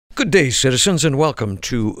Good day, citizens, and welcome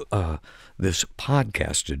to this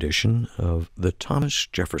podcast edition of the Thomas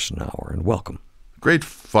Jefferson Hour, and welcome. Great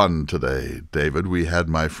fun today, David. We had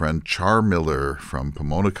my friend Char Miller from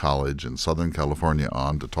Pomona College in Southern California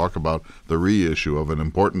on to talk about the reissue of an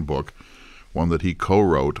important book, one that he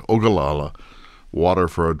co-wrote, Ogallala, Water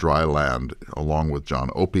for a Dry Land, along with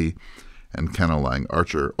John Opie and Kenna Lang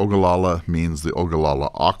Archer. Ogallala means the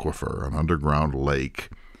Ogallala Aquifer, an underground lake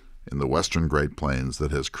in the western Great Plains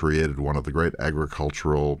that has created one of the great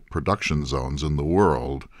agricultural production zones in the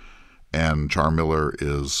world. And Char Miller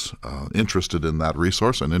is interested in that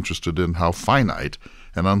resource and interested in how finite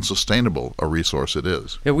and unsustainable a resource it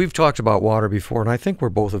is. Yeah, we've talked about water before, and I think we're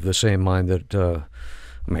both of the same mind that,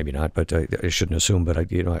 maybe not, but I shouldn't assume, but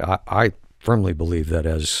I firmly believe that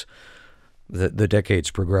as the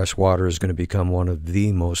decades progress, water is going to become one of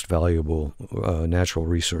the most valuable natural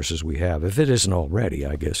resources we have, if it isn't already,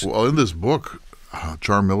 I guess. Well, in this book,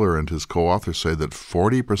 Char Miller and his co-authors say that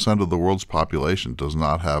 40% of the world's population does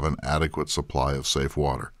not have an adequate supply of safe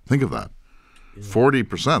water. Think of that.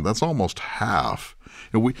 40%, that's almost half.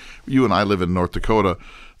 You and I live in North Dakota.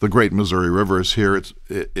 The Great Missouri River is here.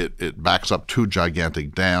 It backs up two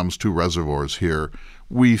gigantic dams, two reservoirs here.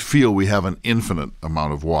 We feel we have an infinite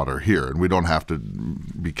amount of water here, and we don't have to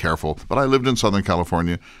be careful. But I lived in Southern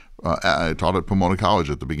California. I taught at Pomona College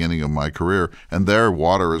at the beginning of my career, and their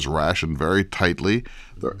water is rationed very tightly.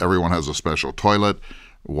 Everyone has a special toilet.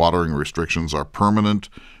 Watering restrictions are permanent.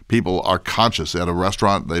 People are conscious. At a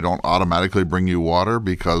restaurant, they don't automatically bring you water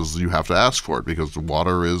because you have to ask for it, because the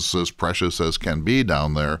water is as precious as can be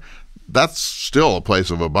down there. That's still a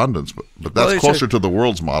place of abundance, but that's closer to the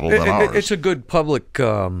world's model than ours. It's a good public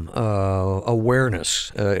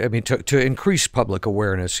awareness. To increase public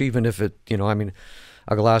awareness, even if it,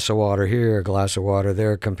 a glass of water here, a glass of water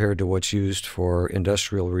there, compared to what's used for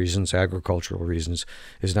industrial reasons, agricultural reasons,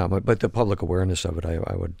 is not much. But the public awareness of it,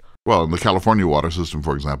 I would. Well, in the California water system,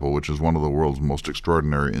 for example, which is one of the world's most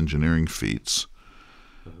extraordinary engineering feats,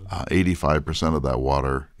 85% of that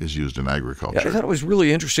water is used in agriculture. Yeah, I thought it was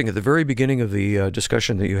really interesting at the very beginning of the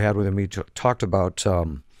discussion that you had with him. He talked about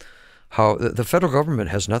how the federal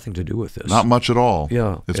government has nothing to do with this. Not much at all.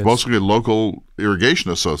 Yeah, it's mostly local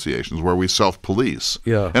irrigation associations where we self-police.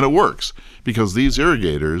 Yeah, and it works because these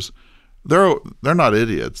irrigators, they're not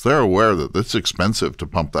idiots. They're aware that it's expensive to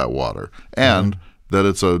pump that water and that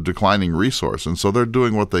it's a declining resource, and so they're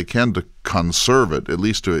doing what they can to conserve it, at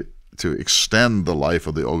least to extend the life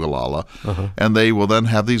of the Ogallala. And they will then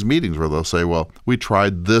have these meetings where they'll say, well, we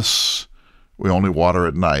tried this. We only water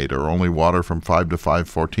at night, or only water from 5 to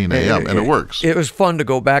 5:14 a.m., and it works. It was fun to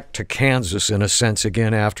go back to Kansas, in a sense,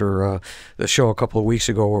 again, after the show a couple of weeks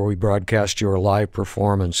ago where we broadcast your live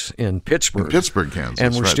performance in Pittsburgh. In Pittsburgh, Kansas.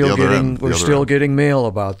 And we're still getting mail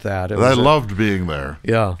about that. I loved being there.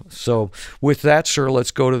 Yeah. So with that, sir,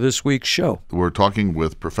 let's go to this week's show. We're talking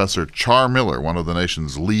with Professor Char Miller, one of the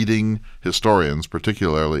nation's leading historians,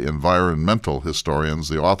 particularly environmental historians,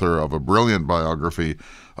 the author of a brilliant biography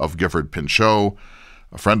of Gifford Pinchot,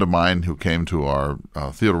 a friend of mine who came to our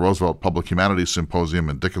Theodore Roosevelt Public Humanities Symposium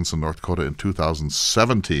in Jenkinson, North Dakota in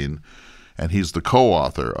 2017, and he's the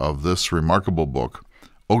co-author of this remarkable book,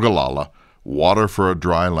 Ogallala, Water for a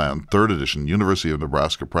Dry Land, 3rd edition, University of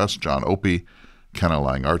Nebraska Press, John Opie, Kenna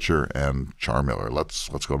Lang Archer, and Char Miller. Let's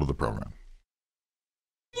go to the program.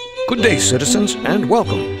 Good day, citizens, and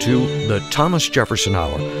welcome to the Thomas Jefferson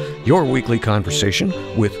Hour, your weekly conversation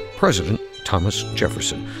with President Thomas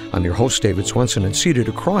Jefferson. I'm your host, David Swenson, and seated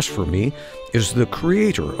across from me is the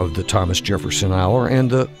creator of the Thomas Jefferson Hour and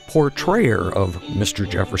the portrayer of Mr.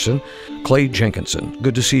 Jefferson, Clay Jenkinson.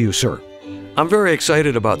 Good to see you, sir. I'm very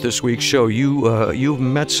excited about this week's show. You've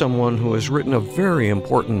met someone who has written a very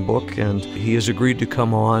important book, and he has agreed to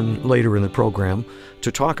come on later in the program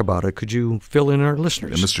to talk about it. Could you fill in our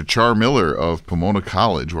listeners? And Mr. Char Miller of Pomona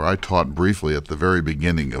College, where I taught briefly at the very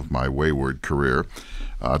beginning of my wayward career.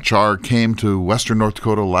 Char came to Western North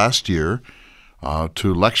Dakota last year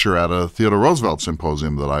to lecture at a Theodore Roosevelt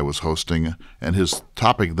symposium that I was hosting, and his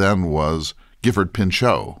topic then was Gifford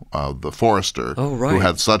Pinchot, the forester, who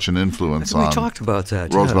had such an influence on talked about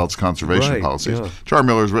that, Roosevelt's conservation policies. Yeah. Char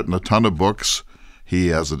Miller's written a ton of books. He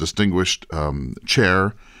has a distinguished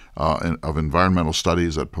chair of environmental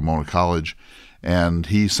studies at Pomona College, and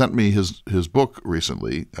he sent me his book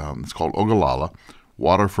recently. It's called Ogallala,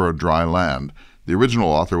 Water for a Dry Land. The original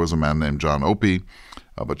author was a man named John Opie,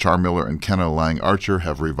 but Char Miller and Kenna Lang Archer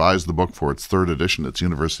have revised the book for its 3rd edition. It's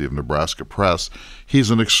University of Nebraska Press. He's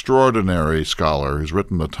an extraordinary scholar. He's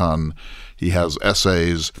written a ton. He has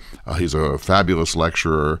essays. He's a fabulous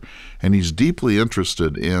lecturer, and he's deeply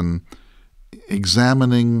interested in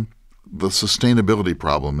examining the sustainability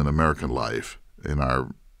problem in American life, in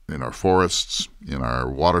our forests, in our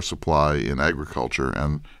water supply, in agriculture,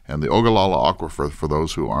 and the Ogallala Aquifer, for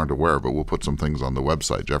those who aren't aware, but we'll put some things on the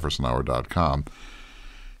website, jeffersonhour.com,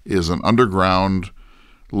 is an underground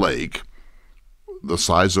lake the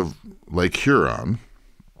size of Lake Huron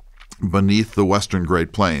beneath the western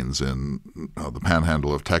Great Plains in the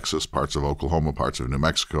panhandle of Texas, parts of Oklahoma, parts of New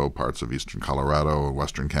Mexico, parts of eastern Colorado,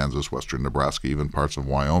 western Kansas, western Nebraska, even parts of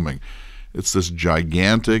Wyoming. It's this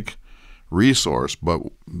gigantic resource, but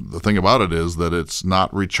the thing about it is that it's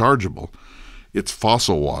not rechargeable. It's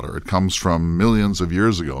fossil water. It comes from millions of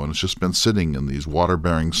years ago, and it's just been sitting in these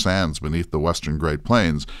water-bearing sands beneath the western Great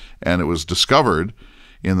Plains, and it was discovered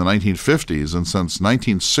in the 1950s, and since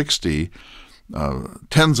 1960,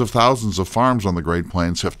 tens of thousands of farms on the Great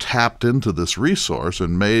Plains have tapped into this resource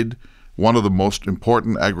and made one of the most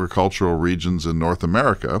important agricultural regions in North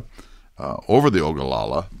America over the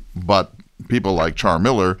Ogallala. But people like Char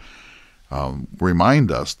Miller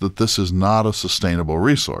remind us that this is not a sustainable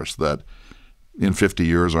resource, that in 50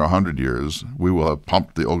 years or 100 years, we will have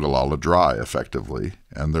pumped the Ogallala dry effectively,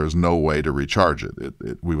 and there's no way to recharge it.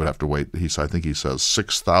 We would have to wait, I think he says,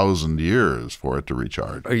 6,000 years for it to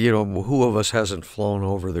recharge. Who of us hasn't flown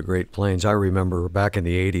over the Great Plains? I remember back in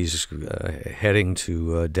the 80s heading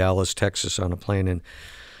to Dallas, Texas on a plane, and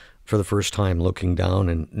for the first time looking down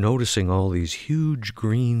and noticing all these huge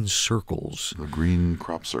green circles. The green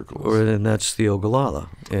crop circles. And that's the Ogallala.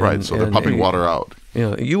 Right, so they're pumping water out.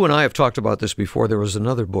 You and I have talked about this before. There was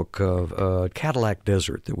another book, Cadillac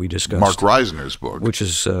Desert, that we discussed. Mark Reisner's book. Which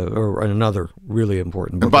is another really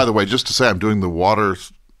important book. And by the way, just to say, I'm doing the water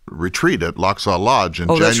retreat at Laxaw Lodge in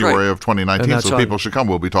January of 2019, so people should come.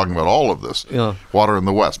 We'll be talking about all of this. Yeah. Water in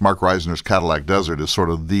the West. Mark Reisner's Cadillac Desert is sort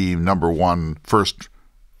of the number one first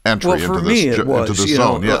entry into this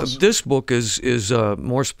zone. Yes. This book is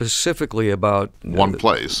more specifically about one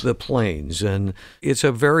place, the plains, and it's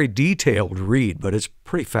a very detailed read, but it's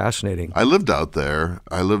pretty fascinating. I lived out there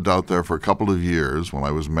for a couple of years when I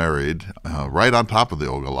was married, right on top of the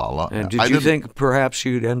Ogallala. And did you think perhaps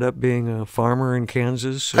you'd end up being a farmer in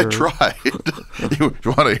Kansas? I tried. You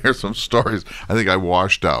want to hear some stories? I think I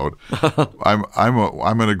washed out.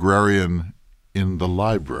 I'm an agrarian in the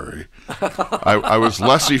library. I was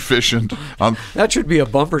less efficient. That should be a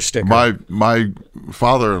bumper sticker. My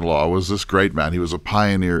father-in-law was this great man. He was a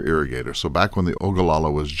pioneer irrigator. So back when the Ogallala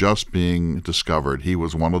was just being discovered, he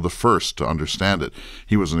was one of the first to understand it.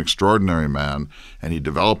 He was an extraordinary man, and he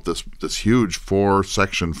developed this huge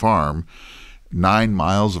 4-section farm, 9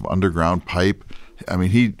 miles of underground pipe. I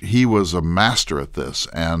mean, he was a master at this.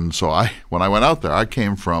 And so when I went out there, I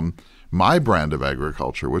came from my brand of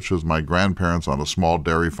agriculture, which was my grandparents on a small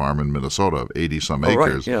dairy farm in Minnesota of 80-some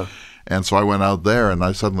acres. Right, yeah. And so I went out there, and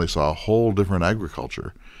I suddenly saw a whole different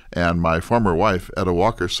agriculture. And my former wife, Etta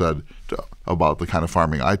Walker, said about the kind of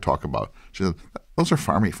farming I talk about, she said, those are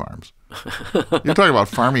farmy farms. You're talking about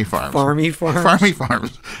farmy farms. Farmy farms? Farmy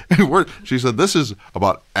farms. And she said, this is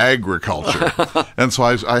about agriculture. And so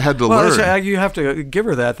I had to learn. You have to give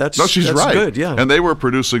her that. That's right. Good, yeah. And they were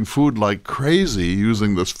producing food like crazy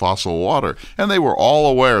using this fossil water. And they were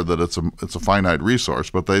all aware that it's a finite resource,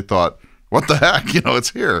 but they thought, what the heck?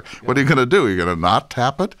 It's here. What are you going to do? Are you going to not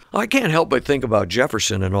tap it? I can't help but think about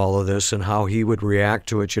Jefferson and all of this and how he would react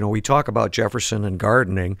to it. We talk about Jefferson and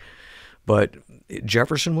gardening, but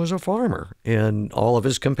Jefferson was a farmer, and all of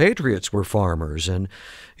his compatriots were farmers. And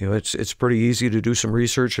it's pretty easy to do some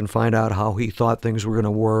research and find out how he thought things were going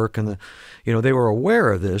to work. And they were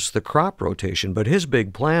aware of this, the crop rotation. But his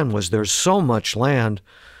big plan was there's so much land,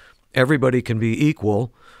 everybody can be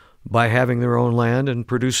equal by having their own land and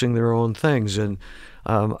producing their own things. And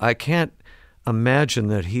I can't imagine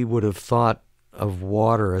that he would have thought of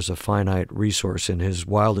water as a finite resource in his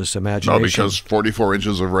wildest imagination. No, because 44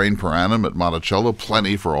 inches of rain per annum at Monticello,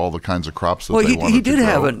 plenty for all the kinds of crops that they wanted to grow. He did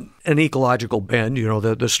have an ecological bend.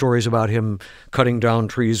 The stories about him cutting down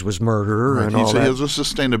trees was murder and all that. He has a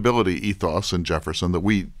sustainability ethos in Jefferson that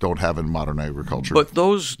we don't have in modern agriculture. But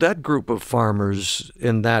that group of farmers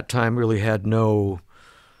in that time really had no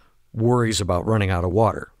worries about running out of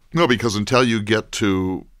water. No, because until you get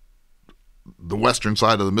to the western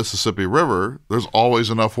side of the Mississippi River, there's always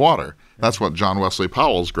enough water. That's what John Wesley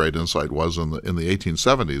Powell's great insight was in the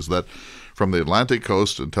 1870s, that from the Atlantic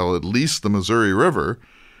coast until at least the Missouri River,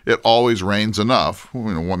 it always rains enough.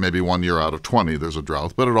 Maybe 1 year out of 20 there's a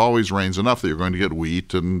drought, but it always rains enough that you're going to get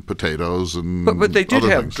wheat and potatoes and But they did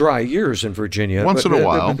have things. Dry years in Virginia. Once in a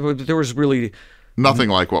while. There was really Nothing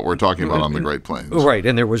like what we're talking about on the Great Plains. Right,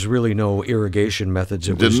 and there was really no irrigation methods.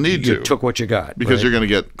 Didn't need to. You took what you got. Because right? you're going to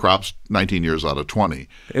get crops 19 years out of 20.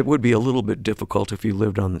 It would be a little bit difficult if you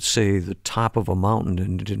lived on, say, the top of a mountain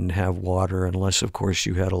and didn't have water, unless, of course,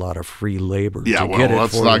 you had a lot of free labor to get it.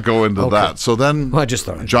 Let's not go into that. So then I just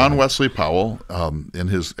thought John Wesley Powell, in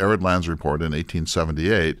his Arid Lands Report in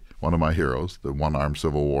 1878, one of my heroes, the one-armed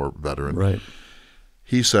Civil War veteran, right.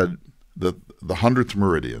 He said that the 100th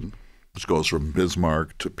meridian, which goes from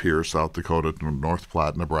Bismarck to Pierce, South Dakota, to North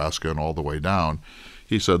Platte, Nebraska, and all the way down,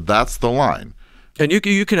 he said that's the line. And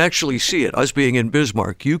you can actually see it. Us being in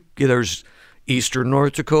Bismarck, there's eastern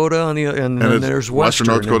North Dakota and then there's western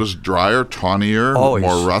North Dakota's drier, tawnier, always.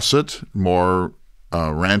 More russet, more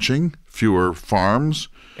ranching, fewer farms.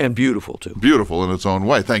 And beautiful, too. Beautiful in its own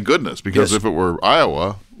way, thank goodness, because if it were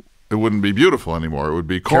Iowa, it wouldn't be beautiful anymore. It would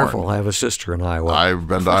be corn. Careful, I have a sister in Iowa. I've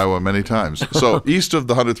been to Iowa many times. So east of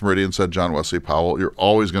the 100th meridian, said John Wesley Powell, you're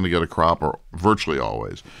always going to get a crop, or virtually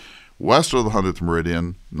always. West of the 100th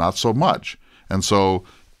meridian, not so much. And so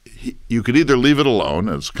you could either leave it alone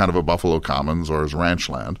as kind of a buffalo commons or as ranch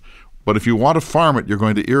land, but if you want to farm it, you're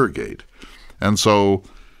going to irrigate. And so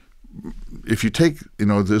if you take,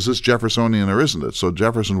 is this Jeffersonian or isn't it? So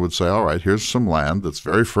Jefferson would say, all right, here's some land that's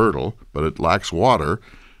very fertile, but it lacks water.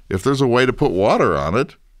 If there's a way to put water on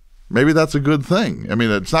it, maybe that's a good thing. I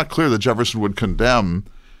mean, it's not clear that Jefferson would condemn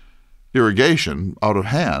irrigation out of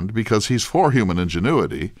hand because he's for human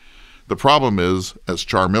ingenuity. The problem is, as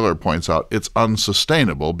Char Miller points out, it's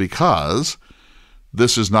unsustainable because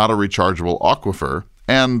this is not a rechargeable aquifer,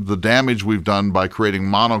 and the damage we've done by creating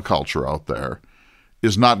monoculture out there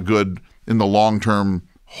is not good in the long-term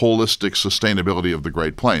holistic sustainability of the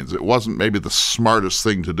Great Plains. It wasn't maybe the smartest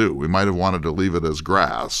thing to do. We might have wanted to leave it as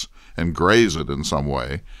grass and graze it in some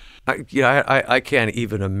way. I can't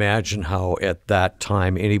even imagine how at that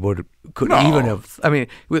time anybody could even have. I mean,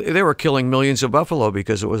 they were killing millions of buffalo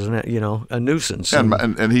because it was a nuisance.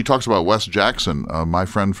 And he talks about Wes Jackson, my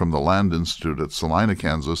friend from the Land Institute at Salina,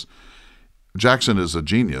 Kansas. Jackson is a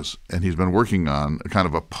genius, and he's been working on kind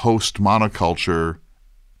of a post-monoculture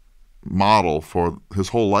model for his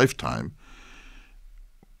whole lifetime.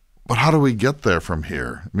 But how do we get there from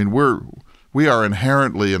here? I mean, we are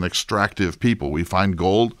inherently an extractive people. We find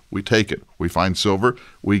gold, we take it. We find silver,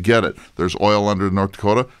 we get it. There's oil under North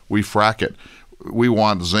Dakota, we frack it. We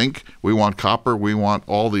want zinc, we want copper, we want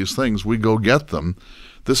all these things. We go get them.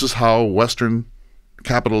 This is how Western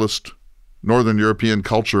capitalist Northern European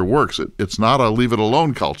culture works. It's not a leave it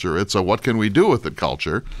alone culture. It's a what can we do with it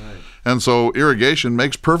culture. Right. And so irrigation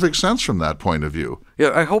makes perfect sense from that point of view.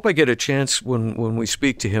 Yeah, I hope I get a chance when we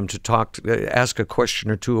speak to him to ask a question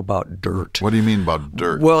or two about dirt. What do you mean about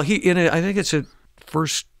dirt? Well, I think it's a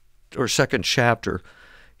first or second chapter.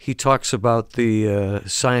 He talks about the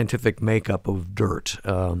scientific makeup of dirt,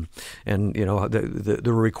 and the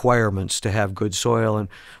requirements to have good soil. And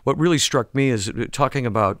what really struck me is talking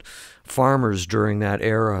about farmers during that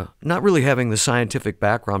era, not really having the scientific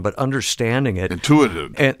background, but understanding it,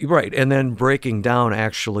 intuitive, and then breaking down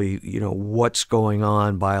actually, what's going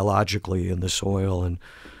on biologically in the soil. And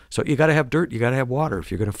so you got to have dirt, you got to have water if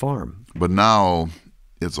you're going to farm. But now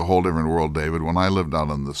it's a whole different world, David. When I lived out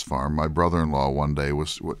on this farm, my brother-in-law one day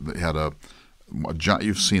had a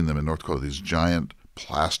you've seen them in North Dakota, these giant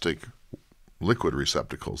plastic liquid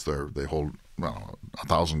receptacles. They hold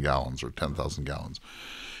 1,000 gallons or 10,000 gallons.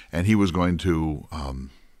 And he was going to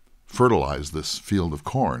fertilize this field of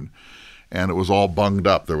corn. And it was all bunged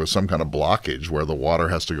up. There was some kind of blockage where the water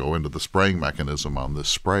has to go into the spraying mechanism on this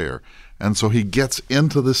sprayer. And so he gets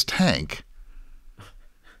into this tank.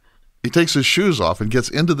 He takes his shoes off and gets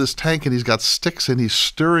into this tank, and he's got sticks, and he's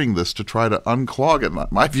stirring this to try to unclog it.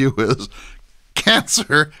 My view is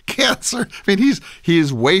cancer. I mean, he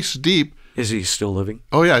is waist deep. Is he still living?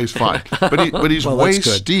 Oh, yeah, he's fine. But he's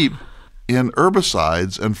waist deep in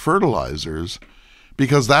herbicides and fertilizers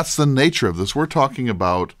because that's the nature of this. We're talking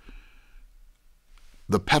about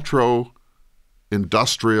the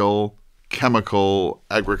petro-industrial, chemical,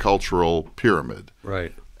 agricultural pyramid.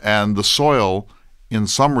 Right. And the soil, in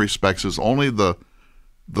some respects, is only the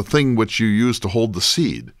thing which you use to hold the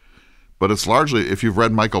seed. But it's largely, if you've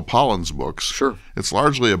read Michael Pollan's books, sure, it's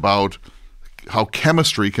largely about how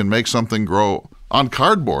chemistry can make something grow on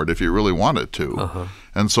cardboard if you really want it to. Uh-huh.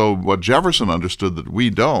 And so what Jefferson understood that we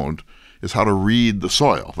don't is how to read the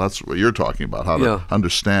soil. That's what you're talking about, how to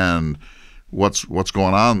understand what's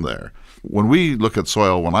going on there. When we look at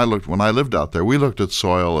soil, when I lived out there, we looked at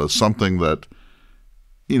soil as something that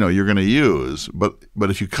you're going to use, but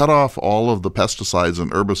if you cut off all of the pesticides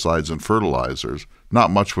and herbicides and fertilizers,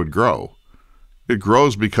 not much would grow. It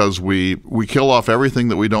grows because we kill off everything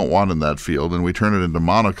that we don't want in that field, and we turn it into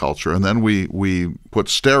monoculture, and then we put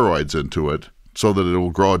steroids into it so that it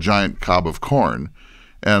will grow a giant cob of corn.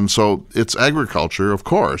 And so it's agriculture, of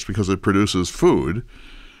course, because it produces food,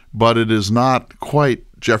 but it is not quite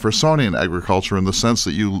Jeffersonian agriculture in the sense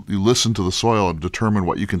that you listen to the soil and determine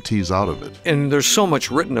what you can tease out of it. And there's so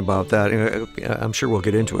much written about that. I'm sure we'll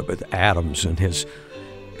get into it, but Adams and his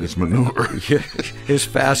manure. His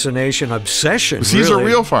fascination, obsession. He's a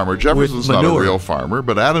real farmer. Jefferson's not a real farmer,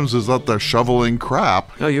 but Adams is out there shoveling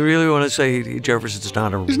crap. No, you really want to say Jefferson's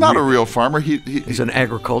not a... He's not a real farmer. He's an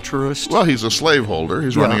agriculturist? Well, he's a slaveholder.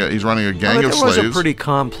 He's running a gang of slaves. It was a pretty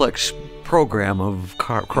complex program of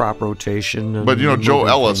crop rotation. But, Joe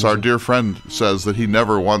Ellis, our dear friend, says that he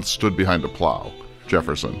never once stood behind a plow.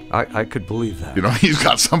 Jefferson. I could believe that. He's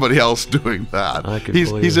got somebody else doing that.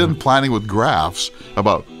 He's in planning with graphs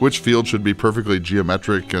about which field should be perfectly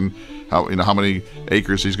geometric and how many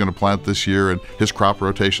acres he's going to plant this year and his crop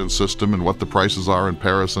rotation system and what the prices are in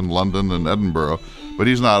Paris and London and Edinburgh. But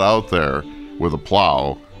he's not out there with a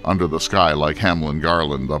plow under the sky like Hamlin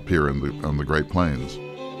Garland up here on the Great Plains.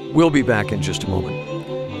 We'll be back in just a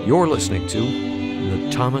moment. You're listening to the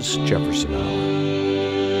Thomas Jefferson Hour.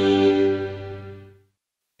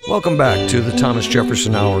 Welcome back to the Thomas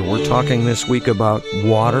Jefferson Hour. We're talking this week about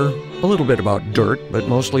water, a little bit about dirt, but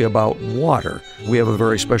mostly about water. We have a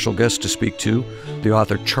very special guest to speak to, the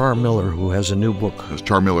author Char Miller, who has a new book. There's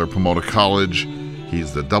Char Miller, Pomona College.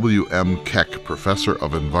 He's the W.M. Keck Professor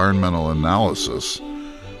of Environmental Analysis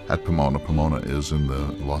at Pomona. Pomona is in the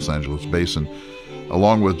Los Angeles Basin,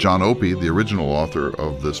 along with John Opie, the original author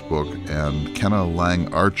of this book, and Kenna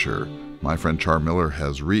Lang Archer. My friend Char Miller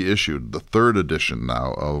has reissued the third edition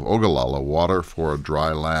now of Ogallala, Water for a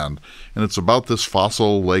Dry Land. And it's about this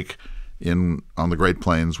fossil lake on the Great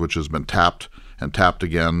Plains, which has been tapped and tapped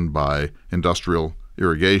again by industrial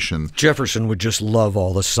irrigation. Jefferson would just love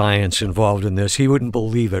all the science involved in this. He wouldn't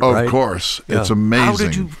believe it, right? Of course. Yeah. It's amazing. How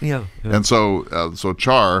did you... Yeah. And so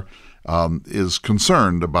Char is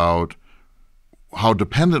concerned about how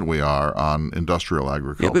dependent we are on industrial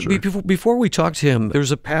agriculture. Yeah, but before we talk to him,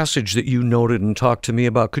 there's a passage that you noted and talked to me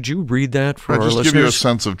about. Could you read that for our listeners? Just give you a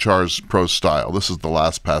sense of Char's prose style. This is the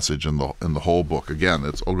last passage in the whole book. Again,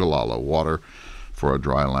 it's Ogallala, Water for a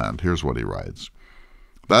Dry Land. Here's what he writes.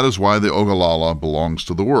 That is why the Ogallala belongs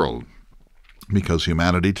to the world, because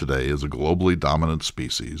humanity today is a globally dominant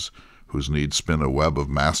species whose needs spin a web of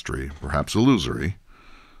mastery, perhaps illusory,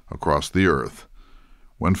 across the earth.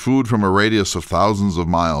 When food from a radius of thousands of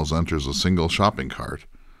miles enters a single shopping cart,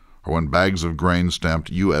 or when bags of grain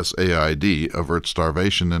stamped USAID avert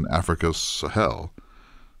starvation in Africa's Sahel,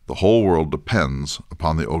 the whole world depends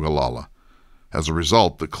upon the Ogallala. As a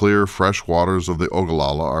result, the clear, fresh waters of the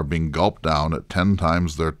Ogallala are being gulped down at 10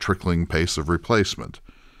 times their trickling pace of replacement.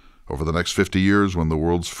 Over the next 50 years, when the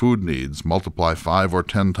world's food needs multiply 5 or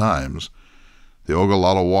 10 times, the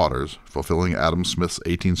Ogallala waters, fulfilling Adam Smith's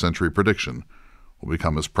 18th century prediction, will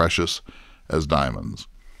become as precious as diamonds.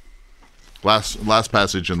 Last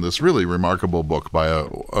passage in this really remarkable book by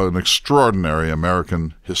an extraordinary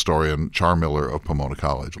American historian, Char Miller of Pomona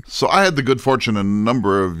College. So I had the good fortune a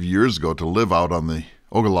number of years ago to live out on the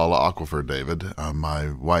Ogallala Aquifer, David.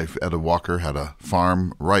 My wife, Etta Walker, had a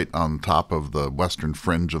farm right on top of the western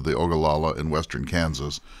fringe of the Ogallala in western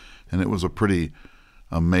Kansas, and it was a pretty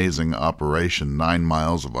amazing operation. 9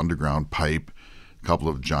 miles of underground pipe, a couple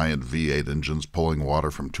of giant V8 engines pulling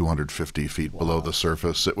water from 250 feet below the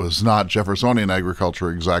surface. It was not Jeffersonian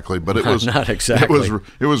agriculture exactly, but it was not exactly.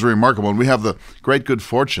 It was remarkable. And we have the great good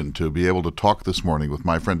fortune to be able to talk this morning with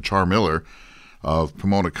my friend Char Miller of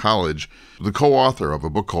Pomona College, the co-author of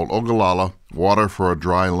a book called Ogallala, Water for a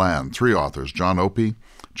Dry Land. 3 authors, John Opie,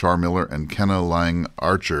 Char Miller, and Kenna Lang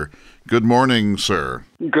Archer. Good morning, sir.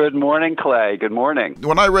 Good morning, Clay. Good morning.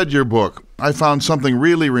 When I read your book, I found something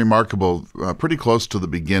really remarkable pretty close to the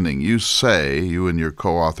beginning. You and your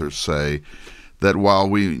co-authors say that while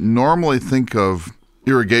we normally think of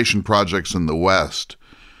irrigation projects in the West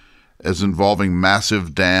as involving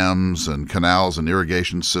massive dams and canals and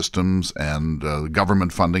irrigation systems and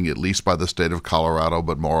government funding, at least by the state of Colorado,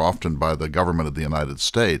 but more often by the government of the United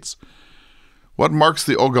States, what marks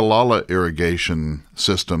the Ogallala irrigation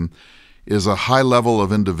system is a high level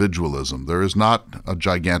of individualism. There is not a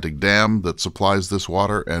gigantic dam that supplies this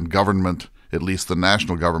water, and government at least the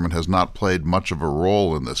national government has not played much of a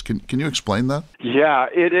role in this. Can you explain that? Yeah,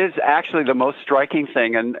 it is actually the most striking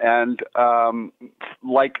thing, and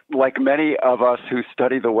like many of us who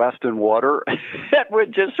study the West and water, it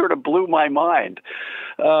would just sort of blew my mind.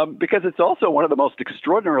 Because it's also one of the most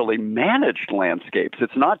extraordinarily managed landscapes.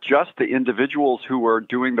 It's not just the individuals who are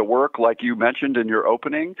doing the work, like you mentioned in your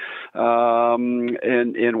opening,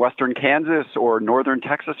 in western Kansas or northern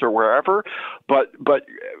Texas or wherever, but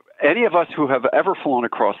any of us who have ever flown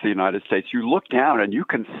across the United States, you look down and you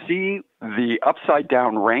can see the upside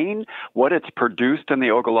down rain, what it's produced in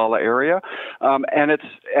the Ogallala area, and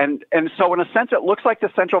so in a sense it looks like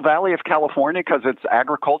the Central Valley of California because it's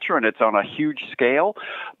agriculture and it's on a huge scale.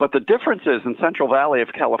 But the difference is in Central Valley of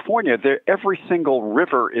California, every single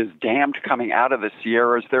river is dammed coming out of the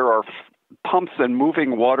Sierras. There are pumps and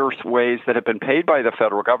moving waterways that have been paid by the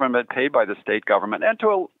federal government, paid by the state government, and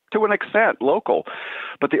to an extent local.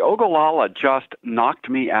 But the Ogallala just knocked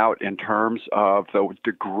me out in terms of the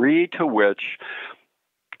degree to which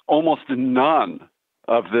almost none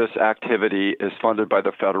of this activity is funded by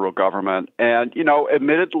the federal government. And,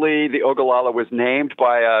 admittedly, the Ogallala was named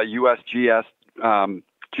by a USGS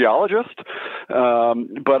geologist.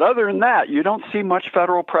 But other than that, you don't see much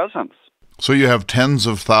federal presence. So you have tens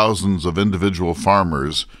of thousands of individual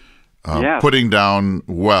farmers putting down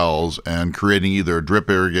wells and creating either drip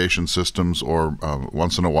irrigation systems or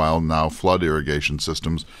once in a while now flood irrigation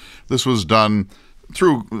systems. This was done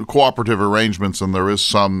through cooperative arrangements, and there is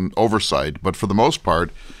some oversight. But for the most part,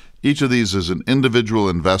 each of these is an individual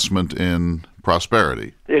investment in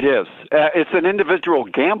prosperity. It is. It's an individual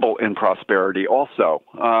gamble in prosperity also.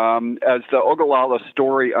 As the Ogallala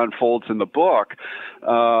story unfolds in the book,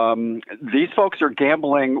 these folks are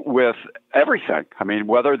gambling with everything. I mean,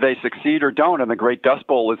 whether they succeed or don't, and the Great Dust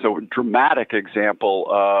Bowl is a dramatic example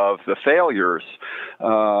of the failures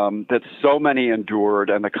that so many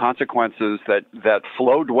endured and the consequences that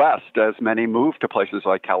flowed west as many moved to places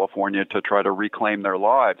like California to try to reclaim their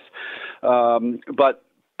lives. But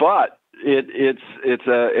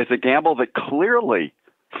it's a gamble that clearly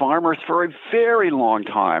farmers for a very long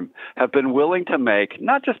time have been willing to make,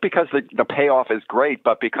 not just because the payoff is great,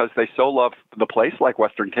 but because they so love the place, like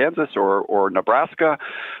western Kansas or Nebraska,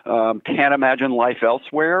 can't imagine life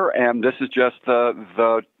elsewhere. And this is just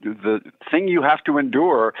the thing you have to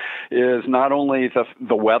endure is not only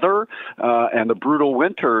the weather and the brutal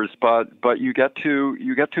winters, but you get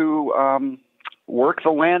to work the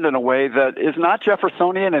land in a way that is not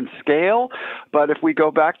Jeffersonian in scale. But if we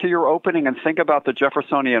go back to your opening and think about the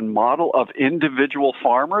Jeffersonian model of individual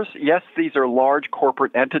farmers, yes, these are large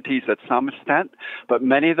corporate entities at some extent, but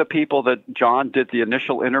many of the people that John did the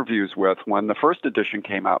initial interviews with when the first edition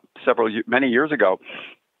came out many years ago,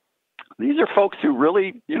 these are folks who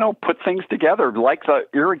really, put things together, like the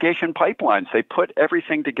irrigation pipelines. They put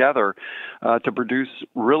everything together to produce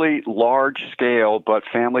really large-scale but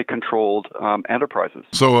family-controlled enterprises.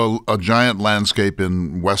 So a giant landscape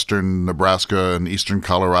in western Nebraska and eastern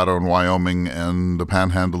Colorado and Wyoming and the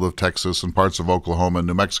panhandle of Texas and parts of Oklahoma and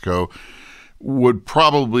New Mexico would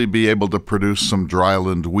probably be able to produce some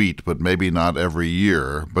dryland wheat, but maybe not every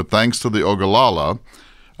year. But thanks to the Ogallala,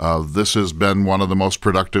 this has been one of the most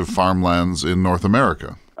productive farmlands in North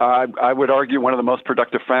America. I would argue one of the most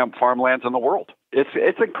productive farmlands in the world.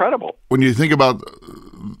 It's incredible. When you think about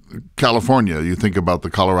California, you think about the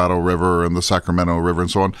Colorado River and the Sacramento River and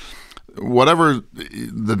so on. Whatever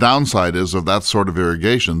the downside is of that sort of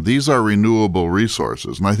irrigation, these are renewable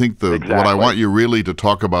resources. And I think Exactly. What I want you really to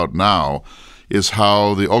talk about now is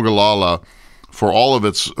how the Ogallala, for all of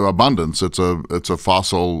its abundance, it's a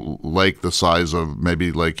fossil lake the size of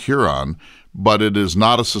maybe Lake Huron, but it is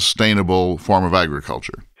not a sustainable form of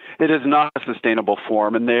agriculture. It is not a sustainable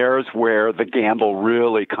form, and there's where the gamble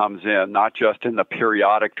really comes in, not just in the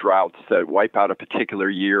periodic droughts that wipe out a particular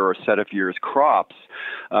year or set of years' crops,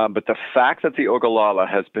 but the fact that the Ogallala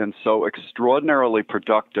has been so extraordinarily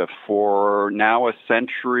productive for now a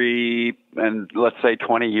century and let's say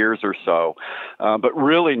 20 years or so, but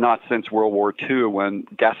really not since World War II, when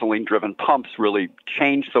gasoline-driven pumps really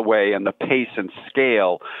changed the way and the pace and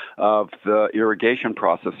scale of the irrigation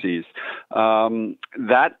processes.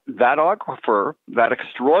 That aquifer, that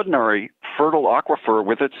extraordinary fertile aquifer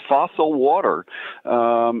with its fossil water,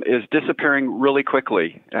 is disappearing really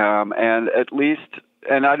quickly.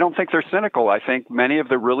 And I don't think they're cynical. I think many of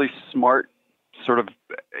the really smart sort of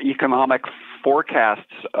economic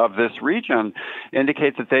forecasts of this region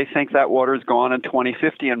indicate that they think that water is gone in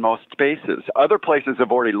 2050 in most spaces. Other places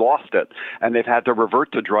have already lost it, and they've had to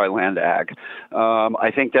revert to dry land ag.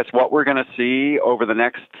 I think that's what we're going to see over the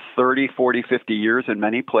next 30, 40, 50 years in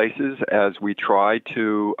many places as we try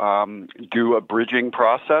to do a bridging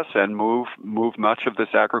process and move much of this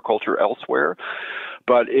agriculture elsewhere.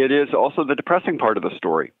 But it is also the depressing part of the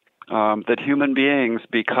story. That human beings,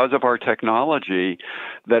 because of our technology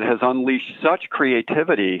that has unleashed such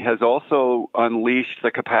creativity, has also unleashed the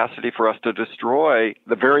capacity for us to destroy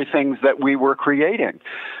the very things that we were creating.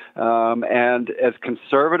 And as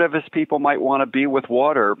conservative as people might want to be with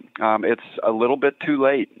water, it's a little bit too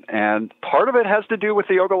late. And part of it has to do with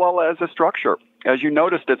the Ogallala as a structure. As you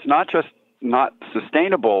noticed, it's not just not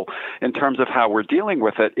sustainable in terms of how we're dealing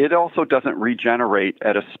with it. It also doesn't regenerate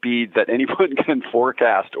at a speed that anyone can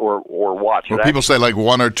forecast or watch. Well, people say like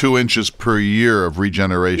 1 or 2 inches per year of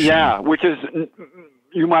regeneration. Yeah, which is,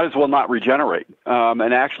 you might as well not regenerate.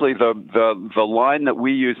 And actually, the line that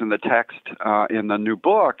we use in the text in the new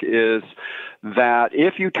book is that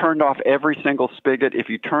if you turned off every single spigot, if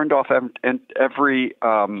you turned off every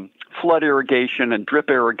flood irrigation and drip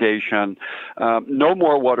irrigation, no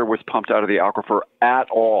more water was pumped out of the aquifer at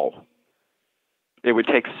all. It would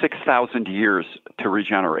take 6,000 years to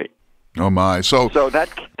regenerate. Oh my! So that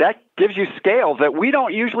gives you scale that we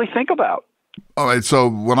don't usually think about. All right. So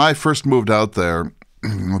when I first moved out there,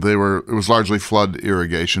 it was largely flood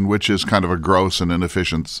irrigation, which is kind of a gross and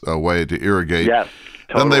inefficient way to irrigate. Yes.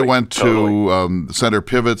 Then they went to center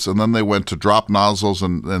pivots, and then they went to drop nozzles,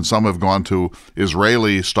 and some have gone to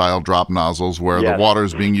Israeli-style drop nozzles where the water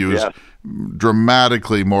is being used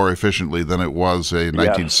dramatically more efficiently than it was in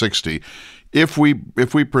 1960. If we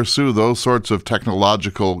pursue those sorts of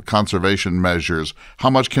technological conservation measures, how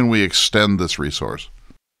much can we extend this resource?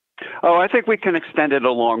 Oh, I think we can extend it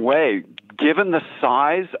a long way. Given the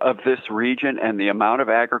size of this region and the amount of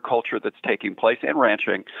agriculture that's taking place and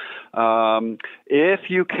ranching, if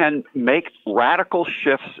you can make radical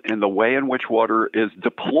shifts in the way in which water is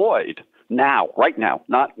deployed now, right now,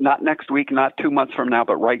 not next week, not 2 months from now,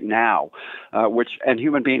 but right now, and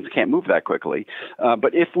human beings can't move that quickly.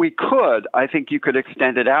 But if we could, I think you could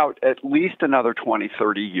extend it out at least another 20,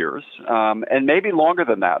 30 years, and maybe longer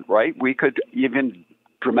than that, right? We could even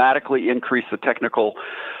dramatically increase the technical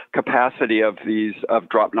capacity of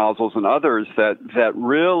drop nozzles and others that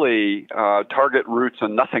really target roots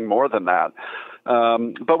and nothing more than that.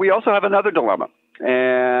 But we also have another dilemma,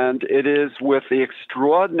 and it is with the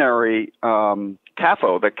extraordinary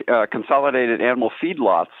CAFO, the Consolidated Animal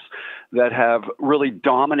Feedlots, that have really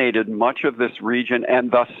dominated much of this region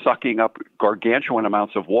and thus sucking up gargantuan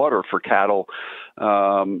amounts of water for cattle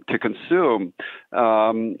to consume.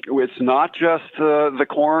 It's not just the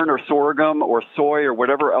corn or sorghum or soy or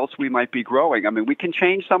whatever else we might be growing. I mean, we can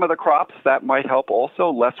change some of the crops. That might help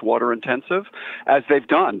also, less water intensive, as they've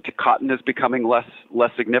done. Cotton is becoming less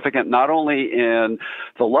significant, not only in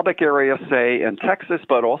the Lubbock area, say, in Texas,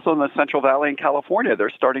 but also in the Central Valley in California.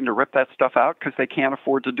 They're starting to rip that stuff out because they can't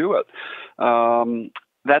afford to do it.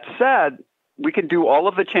 That said, we can do all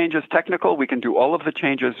of the changes technical, we can do all of the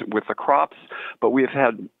changes with the crops, but we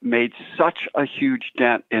have made such a huge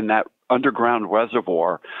dent in that underground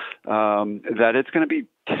reservoir that it's going to be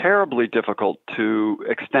terribly difficult to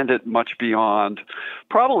extend it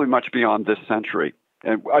probably much beyond this century.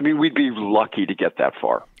 And I mean, we'd be lucky to get that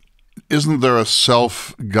far. Isn't there a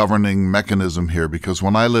self-governing mechanism here? Because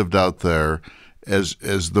when I lived out there, as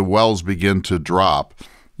the wells begin to drop,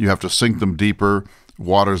 you have to sink them deeper.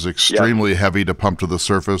 Water's extremely heavy to pump to the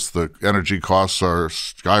surface. The energy costs are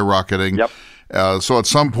skyrocketing. Yep. So at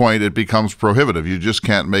some point it becomes prohibitive. You just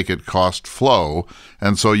can't make it cost flow,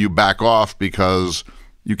 and so you back off because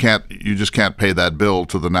you just can't pay that bill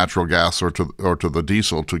to the natural gas or to the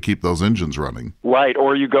diesel to keep those engines running. Right,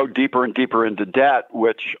 or you go deeper and deeper into debt,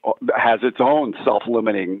 which has its own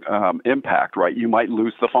self-limiting impact. Right, you might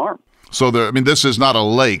lose the farm. So this is not a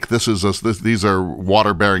lake. These are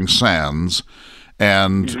water-bearing sands,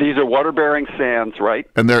 and these are water-bearing sands, right?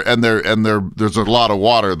 And there's a lot of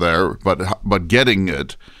water there, but getting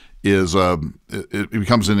it is it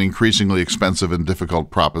becomes an increasingly expensive and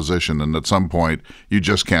difficult proposition, and at some point you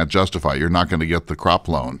just can't justify. You're not going to get the crop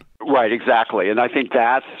loan. Right, exactly, and I think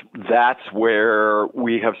that's where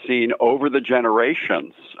we have seen over the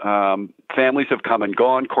generations. Families have come and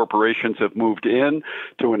gone. Corporations have moved in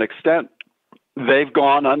to an extent. They've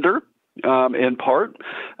gone under. in part.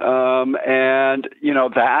 And,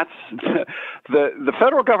 that's the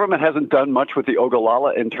federal government hasn't done much with the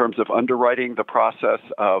Ogallala in terms of underwriting the process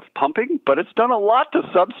of pumping, but it's done a lot to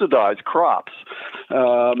subsidize crops.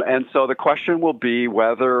 And so the question will be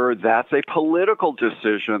whether that's a political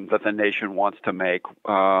decision that the nation wants to make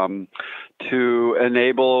to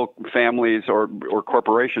enable families or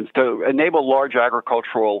corporations to enable large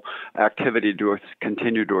agricultural activity to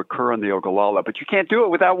continue to occur in the Ogallala. But you can't do it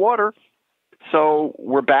without water. So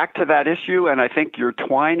we're back to that issue, and I think your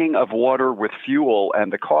twining of water with fuel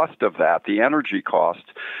and the cost of that, the energy cost,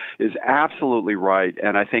 is absolutely right.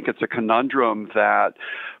 And I think it's a conundrum that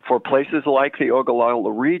for places like the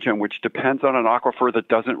Ogallala region, which depends on an aquifer that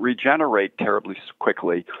doesn't regenerate terribly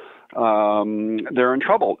quickly, they're in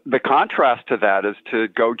trouble. The contrast to that is to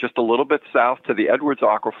go just a little bit south to the Edwards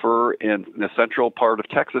Aquifer in the central part of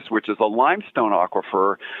Texas, which is a limestone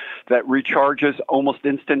aquifer that recharges almost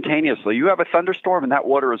instantaneously. You have a thunderstorm and that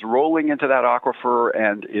water is rolling into that aquifer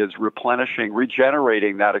and is replenishing,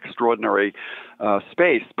 regenerating that extraordinary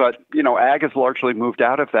space. But, ag has largely moved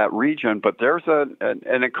out of that region, but there's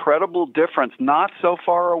an incredible difference not so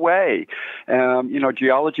far away.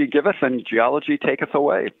 Geology giveth and geology taketh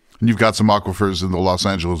away. And you've got some aquifers in the Los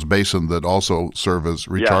Angeles basin that also serve as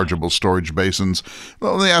rechargeable storage basins.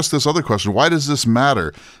 Well, let me ask this other question. Why does this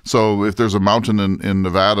matter? So if there's a mountain in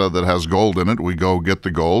Nevada that has gold in it, we go get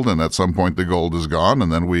the gold, and at some point the gold is gone,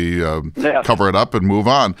 and then we cover it up and move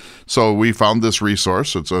on. So we found this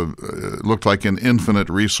resource. It looked like an infinite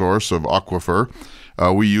resource of aquifer.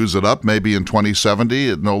 We use it up. Maybe in 2070,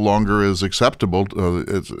 it no longer is acceptable.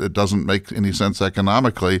 It doesn't make any sense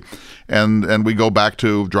economically, and we go back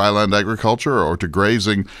to dryland agriculture or to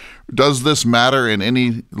grazing. Does this matter in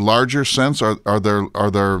any larger sense? Are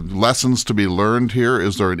there lessons to be learned here?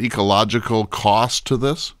 Is there an ecological cost to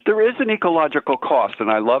this? There is an ecological cost, and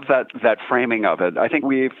I love that framing of it. I think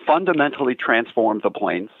we've fundamentally transformed the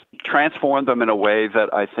plains, transformed them in a way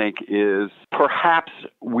that I think is perhaps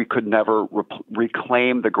we could never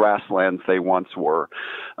reclaim the grasslands they once were.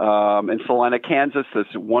 In Salina, Kansas, this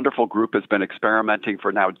wonderful group has been experimenting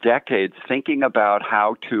for now decades, thinking about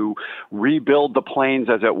how to rebuild the plains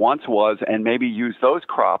as it once was, and maybe use those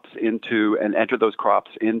crops into and enter those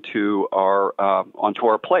crops into our onto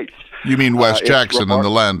our plates. You mean West Jackson and the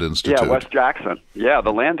Land Institute? Yeah, West Jackson. Yeah,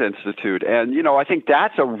 the Land Institute, and I think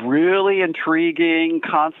that's a really intriguing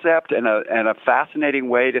concept and a fascinating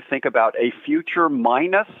way to think about a future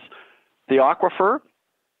minus the aquifer.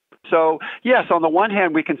 So, yes, on the one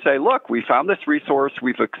hand, we can say, look, we found this resource,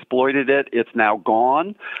 we've exploited it, it's now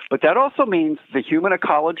gone. But that also means the human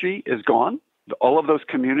ecology is gone. All of those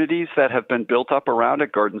communities that have been built up around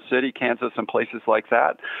it, Garden City, Kansas, and places like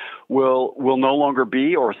that, will no longer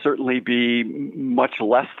be, or certainly be much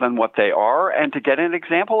less than what they are. And to get an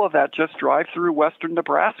example of that, just drive through western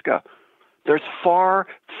Nebraska. There's far,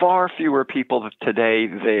 far fewer people today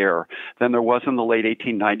there than there was in the late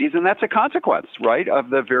 1890s, and that's a consequence, right, of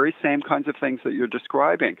the very same kinds of things that you're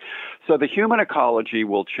describing. So the human ecology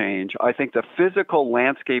will change. I think the physical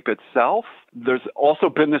landscape itself, there's also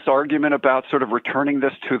been this argument about sort of returning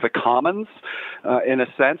this to the commons, in a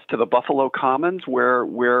sense, to the Buffalo Commons, where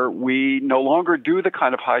we no longer do the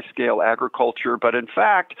kind of high-scale agriculture, but in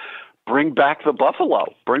fact, bring back the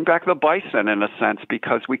buffalo, bring back the bison in a sense,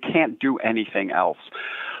 because we can't do anything else.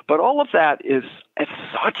 But all of that is at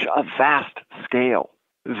such a vast scale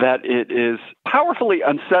that it is powerfully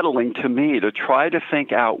unsettling to me to try to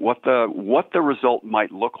think out what the result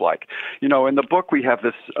might look like. In the book we have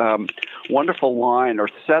this wonderful line or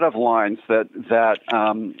set of lines that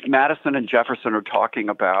Madison and Jefferson are talking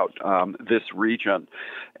about this region,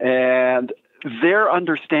 and their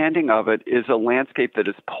understanding of it is a landscape that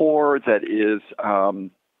is poor, that is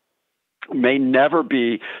may never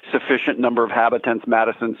be sufficient number of habitants,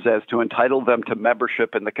 Madison says, to entitle them to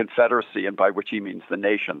membership in the Confederacy, and by which he means the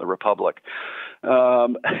nation, the Republic.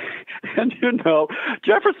 And,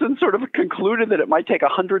 Jefferson sort of concluded that it might take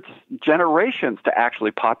 100 generations to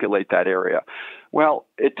actually populate that area. Well,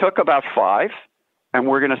 it took about 5, and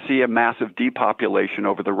we're going to see a massive depopulation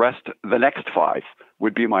over the next 5,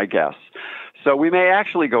 would be my guess. So we may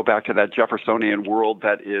actually go back to that Jeffersonian world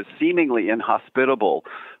that is seemingly inhospitable.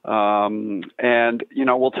 And,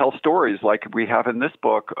 we'll tell stories like we have in this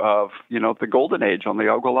book of, the golden age on the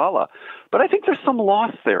Ogallala. But I think there's some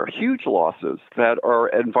loss there, huge losses that are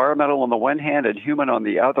environmental on the one hand and human on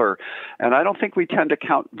the other. And I don't think we tend to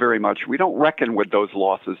count very much. We don't reckon with those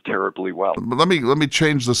losses terribly well. But let me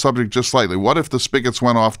change the subject just slightly. What if the spigots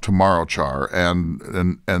went off tomorrow, Char, and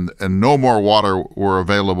no more water were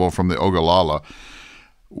available from the Ogallala?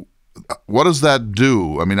 what does that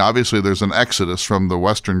do? I mean, obviously there's an exodus from the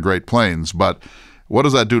western Great Plains, but what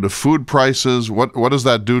does that do to food prices? What does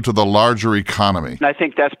that do to the larger economy? And I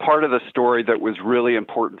think that's part of the story that was really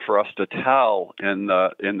important for us to tell in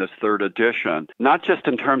this third edition, not just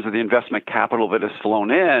in terms of the investment capital that has flown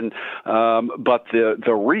in, but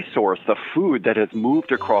the resource, the food that has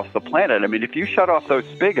moved across the planet. I mean, if you shut off those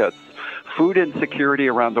spigots, food insecurity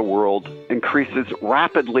around the world increases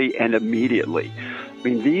rapidly and immediately. I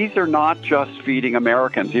mean, these are not just feeding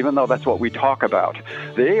Americans, even though that's what we talk about.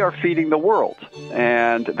 They are feeding the world.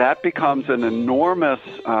 And that becomes an enormous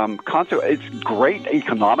consequence. It's great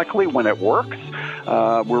economically when it works.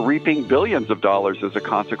 We're reaping billions of dollars as a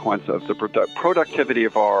consequence of the productivity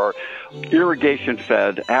of our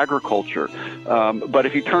irrigation-fed agriculture. But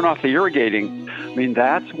if you turn off the irrigating, I mean,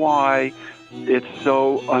 that's why it's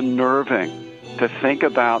so unnerving to think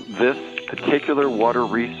about this particular water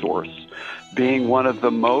resource being one of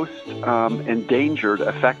the most endangered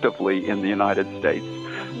effectively in the United States,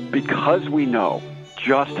 because we know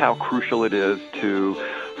just how crucial it is to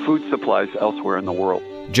food supplies elsewhere in the world.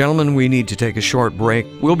 Gentlemen, we need to take a short break.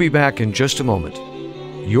 We'll be back in just a moment.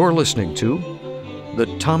 You're listening to the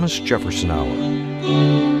Thomas Jefferson Hour.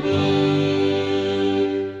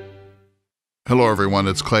 Hello, everyone.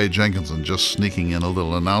 It's Clay Jenkinson, just sneaking in a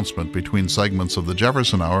little announcement between segments of the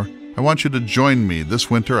Jefferson Hour. I want you to join me this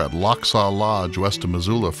winter at Locksaw Lodge, west of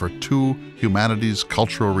Missoula, for 2 humanities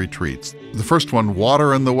cultural retreats. The first one,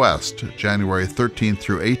 Water in the West, January 13th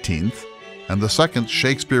through 18th, and the second,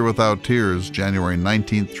 Shakespeare Without Tears, January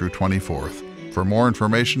 19th through 24th. For more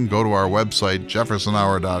information, go to our website,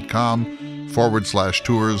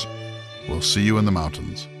 jeffersonhour.com/tours. We'll see you in the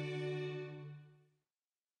mountains.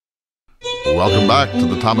 Welcome back to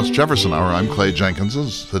the Thomas Jefferson Hour. I'm Clay Jenkinson,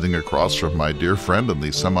 sitting across from my dear friend and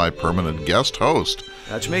the semi-permanent guest host.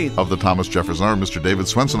 That's me. Of the Thomas Jefferson Hour, Mr. David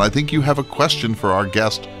Swenson. I think you have a question for our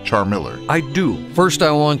guest, Char Miller. I do. First,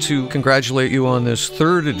 I want to congratulate you on this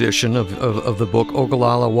third edition of the book,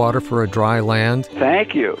 Ogallala, Water for a Dry Land.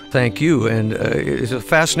 Thank you. Thank you. And it's a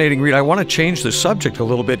fascinating read. I want to change the subject a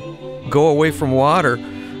little bit, go away from water,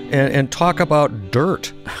 and talk about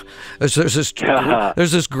dirt. There's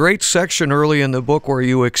this great section early in the book where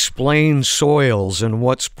you explain soils and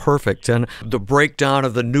what's perfect and the breakdown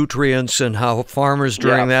of the nutrients and how farmers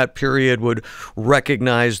during that period would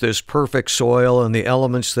recognize this perfect soil and the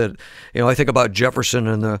elements that, I think about Jefferson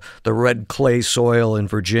and the red clay soil in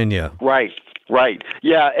Virginia. Right. Right.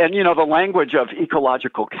 Yeah. And, the language of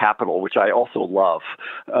ecological capital, which I also love,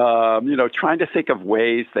 trying to think of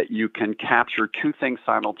ways that you can capture two things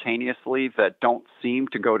simultaneously that don't seem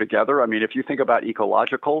to go together. I mean, if you think about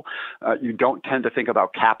ecological, you don't tend to think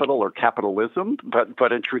about capital or capitalism,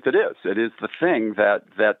 but in truth it is. It is the thing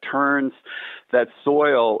that turns that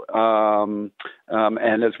soil, and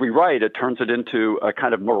as we write, it turns it into a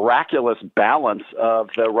kind of miraculous balance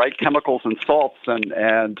of the right chemicals and salts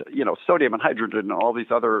and sodium and hydrogen and all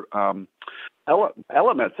these other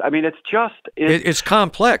elements. I mean, it's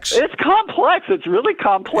complex. It's complex. It's really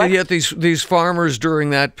complex. And yet these farmers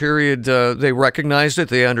during that period, they recognized it.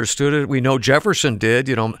 They understood it. We know Jefferson did.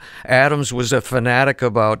 Adams was a fanatic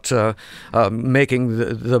about making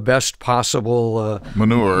the best possible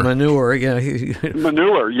manure. Manure.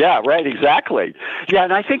 Manure. Yeah. Right. Exactly. Yeah.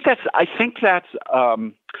 And I think that's. I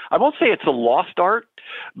won't say it's a lost art,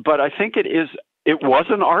 but I think it is. It was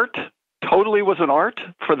an art. Totally was an art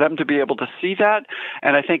for them to be able to see that.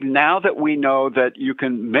 And I think now that we know that you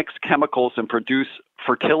can mix chemicals and produce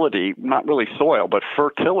fertility, not really soil, but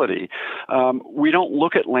fertility, we don't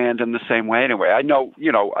look at land in the same way anyway. I know,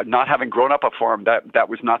 not having grown up a farm, that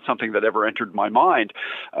was not something that ever entered my mind.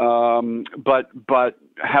 But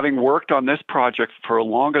having worked on this project for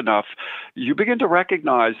long enough, you begin to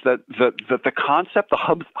recognize that the concept, the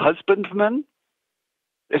husbandman,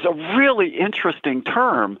 is a really interesting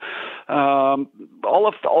term. All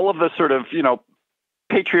of the sort of,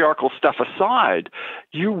 patriarchal stuff aside,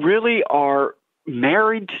 you really are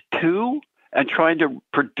married to and trying to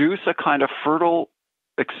produce a kind of fertile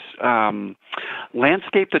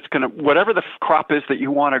landscape that's going to, whatever the crop is that you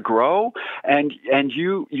want to grow, and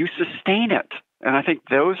you sustain it. And I think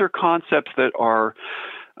those are concepts that are,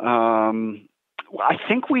 I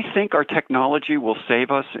think we think our technology will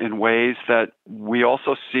save us in ways that we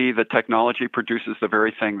also see that technology produces the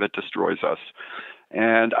very thing that destroys us.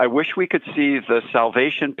 And I wish we could see the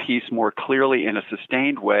salvation piece more clearly in a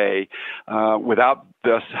sustained way without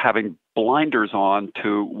us having blinders on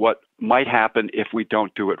to what might happen if we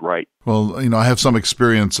don't do it right. Well, I have some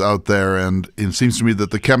experience out there, and it seems to me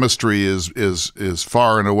that the chemistry is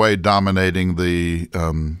far and away dominating the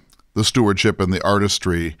stewardship and the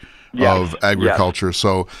artistry of agriculture.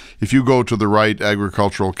 So if you go to the right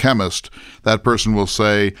agricultural chemist, that person will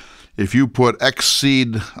say, if you put X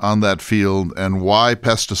seed on that field and Y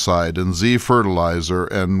pesticide and Z fertilizer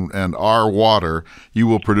and R water, you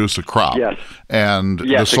will produce a crop. Yes. And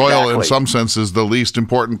Yes, the soil, exactly. in some sense, is the least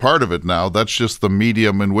important part of it now. That's just the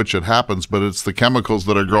medium in which it happens, but it's the chemicals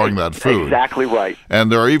that are growing that food. Exactly right. And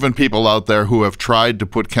there are even people out there who have tried to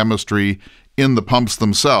put chemistry in the pumps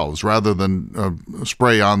themselves rather than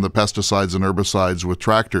spray on the pesticides and herbicides with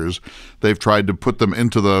tractors. They've tried to put them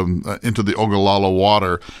into the Ogallala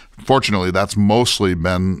water. Fortunately, that's mostly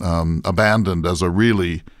been abandoned as a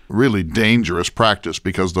really, really dangerous practice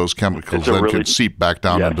because those chemicals then can seep back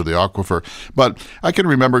down into the aquifer. But I can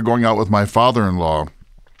remember going out with my father-in-law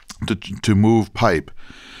to move pipe.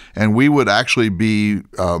 And we would actually be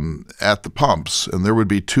at the pumps, and there would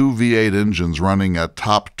be two V8 engines running at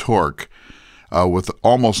top torque with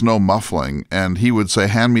almost no muffling. And he would say,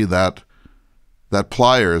 hand me that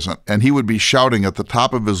pliers, and he would be shouting at the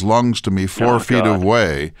top of his lungs to me 4 feet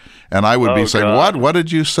away. And I would be saying, God. What did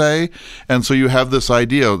you say? And so you have this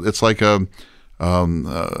idea, it's like a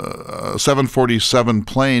 747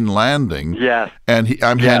 plane landing. Yes. And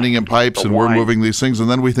I'm handing him pipes and we're moving these things. And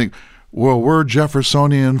then we think, well, we're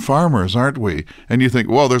Jeffersonian farmers, aren't we? And you think,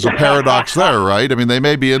 well, there's a paradox there, right? I mean, they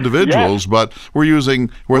may be individuals, but we're at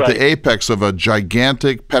the apex of a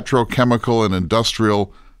gigantic petrochemical and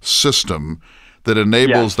industrial system that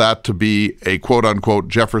enables that to be a quote-unquote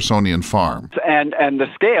Jeffersonian farm. And the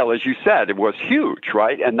scale, as you said, it was huge,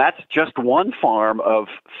 right? And that's just one farm of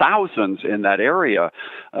thousands in that area.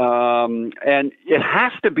 And it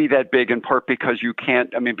has to be that big in part because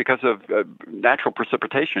because of natural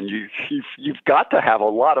precipitation, you've got to have a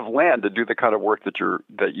lot of land to do the kind of work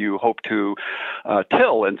that you hope to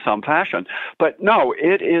till in some fashion. But no,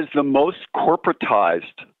 it is the most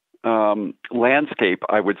corporatized landscape,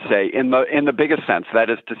 I would say, in the biggest sense.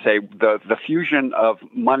 That is to say, the fusion of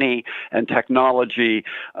money and technology,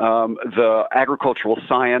 the agricultural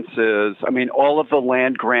sciences. I mean, all of the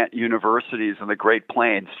land grant universities in the Great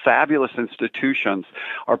Plains, fabulous institutions,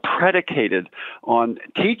 are predicated on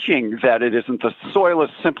teaching that it isn't the soil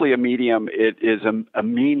is simply a medium. It is a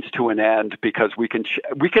means to an end because we can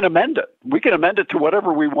amend it. We can amend it to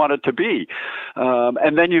whatever we want it to be,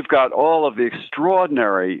 and then you've got all of the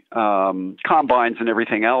extraordinary combines and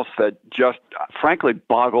everything else that just frankly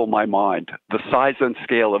boggle my mind. The size and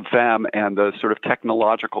scale of them and the sort of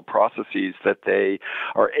technological processes that they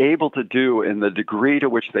are able to do in the degree to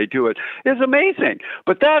which they do it is amazing.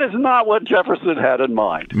 But that is not what Jefferson had in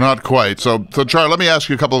mind. Not quite. So Char, let me ask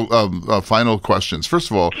you a couple of final questions.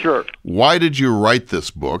 First of all, sure. Why did you write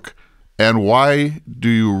this book? And why do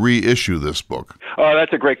you reissue this book? Oh,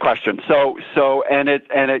 that's a great question. So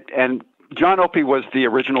John Opie was the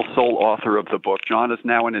original sole author of the book. John is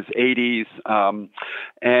now in his 80s,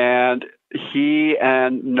 and he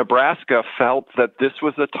and Nebraska felt that this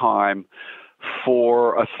was a time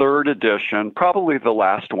for a third edition, probably the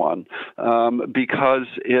last one, because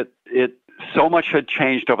it so much had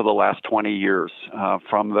changed over the last 20 years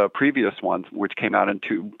from the previous ones, which came out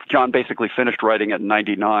John basically finished writing it in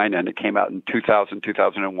 99, and it came out in 2000,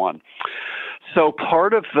 2001. So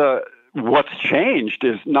part of what's changed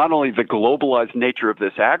is not only the globalized nature of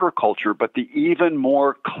this agriculture, but the even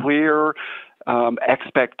more clear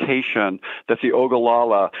expectation that the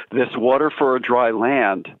Ogallala, this water for a dry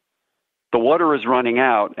land, the water is running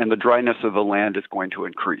out and the dryness of the land is going to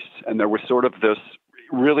increase. And there was sort of this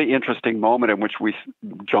really interesting moment in which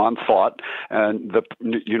John thought, and the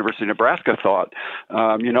University of Nebraska thought,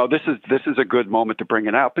 this is a good moment to bring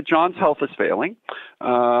it out. But John's health is failing,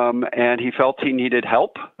 and he felt he needed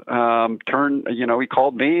help. He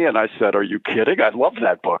called me, and I said, "Are you kidding? I'd love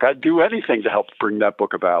that book. I'd do anything to help bring that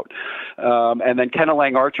book about." And then Kenna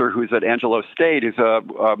Lang Archer, who's at Angelo State, is a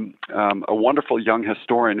wonderful young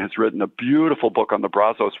historian, has written a beautiful book on the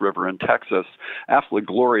Brazos River in Texas. Absolutely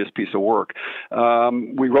glorious piece of work.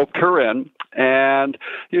 We roped her in, and,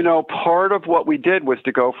 part of what we did was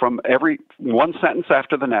to go from every one sentence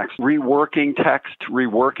after the next, reworking text,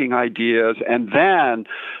 reworking ideas, and then,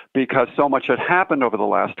 because so much had happened over the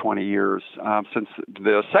last 20 years since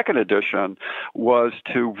the second edition, was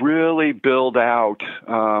to really build out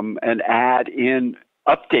and add in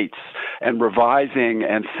updates and revising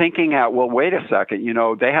and thinking out, well, wait a second,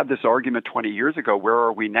 they had this argument 20 years ago, where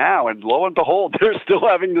are we now? And lo and behold, they're still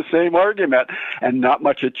having the same argument, and not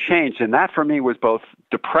much had changed. And that for me was both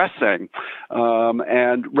depressing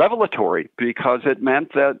and revelatory, because it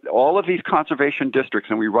meant that all of these conservation districts,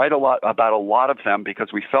 and we write a lot about a lot of them because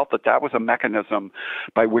we felt that that was a mechanism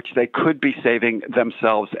by which they could be saving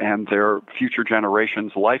themselves and their future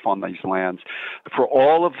generations' life on these lands. For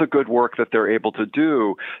all of the good work that they're able to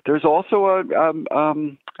do, there's also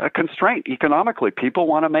a constraint economically. People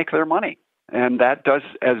want to make their money. And that does,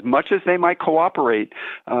 as much as they might cooperate,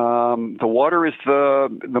 the water is the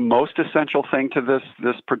most essential thing to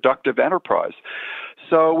this productive enterprise.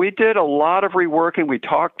 So we did a lot of reworking.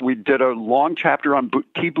 We did a long chapter on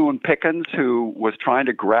T. Boone Pickens, who was trying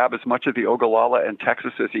to grab as much of the Ogallala and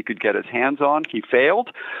Texas as he could get his hands on. He failed.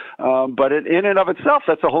 But in and of itself,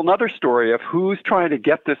 that's a whole other story of who's trying to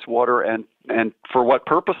get this water and for what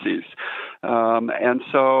purposes. And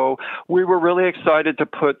so we were really excited to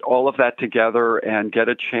put all of that together and get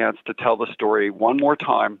a chance to tell the story one more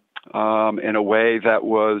time in a way that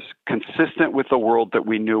was consistent with the world that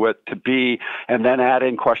we knew it to be, and then add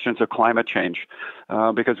in questions of climate change.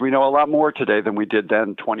 Because we know a lot more today than we did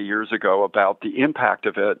then 20 years ago about the impact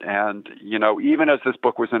of it. And, even as this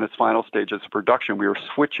book was in its final stages of production, we were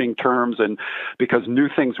switching terms and because new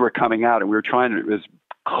things were coming out, and we were trying to, as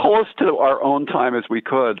close to our own time as we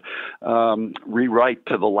could, rewrite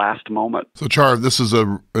to the last moment. So, Char, this is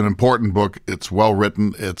an important book. It's well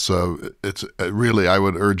written. It's really, I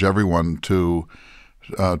would urge everyone to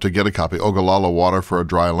get a copy. Ogallala, Water for a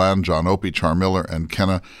Dry Land, John Opie, Char Miller, and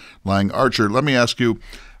Kenna Lang Archer. Let me ask you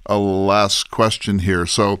a last question here.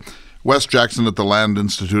 So, Wes Jackson at the Land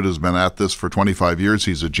Institute has been at this for 25 years.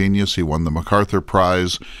 He's a genius. He won the MacArthur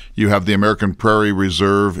Prize. You have the American Prairie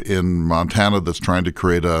Reserve in Montana that's trying to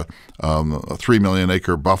create a 3 million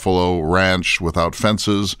acre buffalo ranch without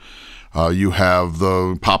fences. You have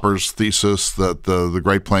the Popper's thesis that the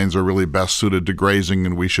Great Plains are really best suited to grazing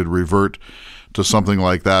and we should revert to something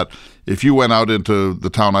like that. If you went out into the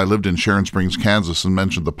town I lived in, Sharon Springs, Kansas, and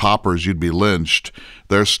mentioned the Poppers, you'd be lynched.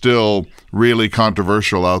 They're still really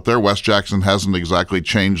controversial out there. Wes Jackson hasn't exactly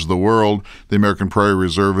changed the world. The American Prairie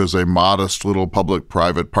Reserve is a modest little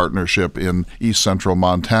public-private partnership in east central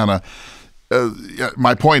Montana.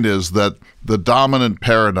 My point is that the dominant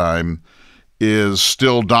paradigm is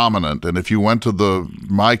still dominant. And if you went to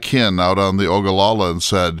my kin out on the Ogallala and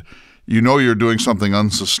said, you're doing something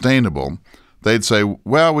unsustainable, they'd say,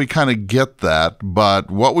 well, we kind of get that,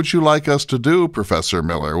 but what would you like us to do, Professor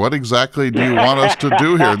Miller? What exactly do you want us to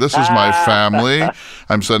do here? This is my family.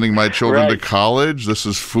 I'm sending my children to college. This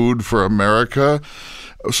is food for America.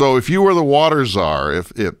 So if you were the water czar,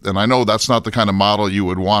 and I know that's not the kind of model you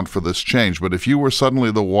would want for this change, but if you were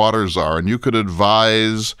suddenly the water czar and you could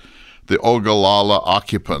advise the Ogallala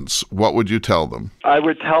occupants, what would you tell them? I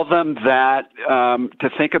would tell them that to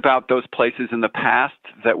think about those places in the past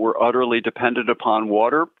that were utterly dependent upon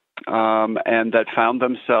water and that found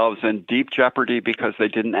themselves in deep jeopardy because they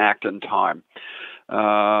didn't act in time.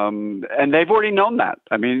 And they've already known that.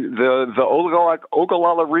 I mean, the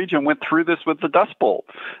Ogallala region went through this with the Dust Bowl.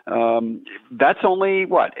 That's only,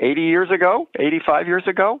 80 years ago, 85 years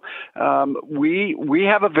ago? We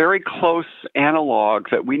have a very close analog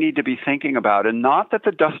that we need to be thinking about, and not that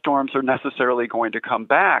the dust storms are necessarily going to come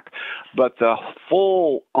back, but the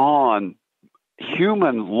full-on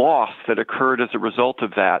human loss that occurred as a result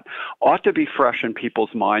of that ought to be fresh in people's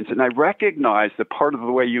minds. And I recognize that part of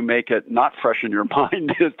the way you make it not fresh in your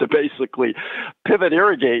mind is to basically pivot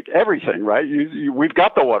irrigate everything, right? We've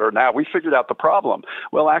got the water now. We figured out the problem.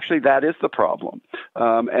 Well, actually, that is the problem.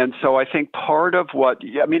 And so I think part of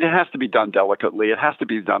it has to be done delicately. It has to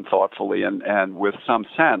be done thoughtfully and with some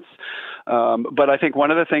sense. But I think one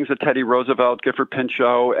of the things that Teddy Roosevelt, Gifford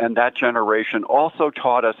Pinchot, and that generation also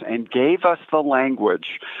taught us and gave us the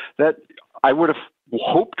language that I would have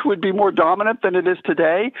hoped would be more dominant than it is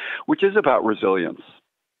today, which is about resilience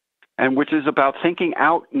and which is about thinking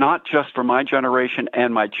out not just for my generation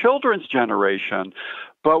and my children's generation,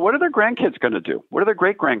 but what are their grandkids going to do? What are their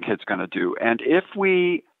great-grandkids going to do? And if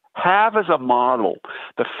we have as a model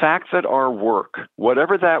the fact that our work,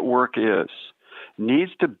 whatever that work is,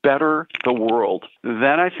 needs to better the world,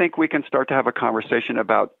 then I think we can start to have a conversation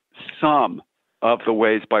about some of the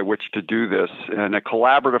ways by which to do this in a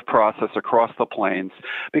collaborative process across the plains.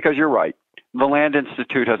 Because you're right, the Land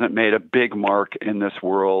Institute hasn't made a big mark in this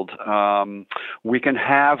world. We can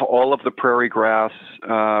have all of the prairie grass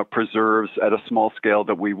preserves at a small scale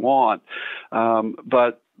that we want,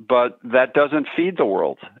 but that doesn't feed the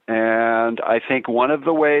world. And I think one of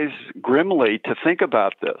the ways, grimly, to think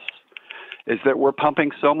about this is that we're pumping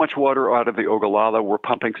so much water out of the Ogallala, we're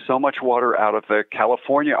pumping so much water out of the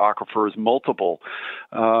California aquifers, multiple,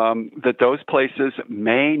 that those places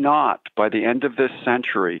may not, by the end of this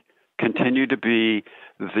century, continue to be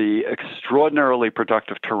the extraordinarily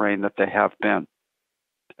productive terrain that they have been.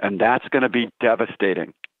 And that's going to be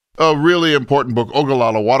devastating. A really important book,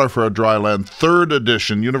 Ogallala, Water for a Dry Land, 3rd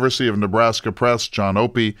edition, University of Nebraska Press, John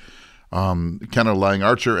Opie, Kenneth Lang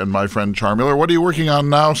Archer, and my friend Char Miller. What are you working on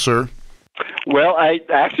now, sir? Well, I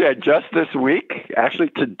just this week, actually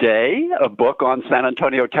today, a book on San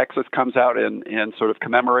Antonio, Texas comes out in sort of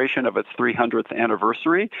commemoration of its 300th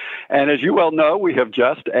anniversary. And as you well know, we have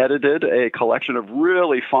just edited a collection of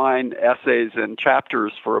really fine essays and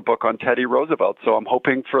chapters for a book on Teddy Roosevelt. So I'm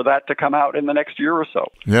hoping for that to come out in the next year or so.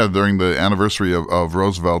 Yeah, during the anniversary of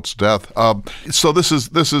Roosevelt's death. So this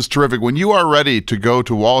is terrific. When you are ready to go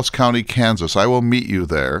to Wallace County, Kansas, I will meet you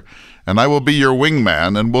there. And I will be your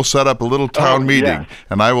wingman, and we'll set up a little town meeting,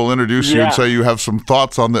 and I will introduce you and say you have some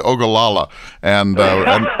thoughts on the Ogallala, and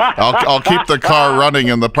I'll keep the car running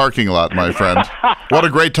in the parking lot, my friend. What a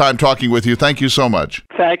great time talking with you. Thank you so much.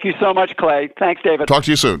 Thank you so much, Clay. Thanks, David. Talk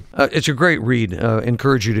to you soon. It's a great read.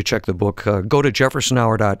 Encourage you to check the book. Go to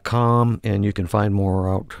jeffersonhour.com, and you can find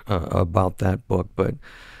more out about that book. But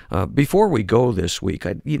before we go this week,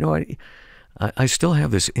 I still have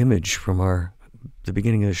this image from the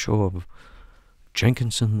beginning of the show of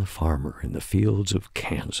Jenkinson the farmer in the fields of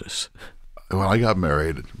Kansas. When I got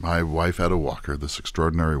married, my wife had a walker. This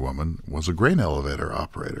extraordinary woman was a grain elevator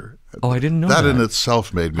operator. Oh, I didn't know that. That in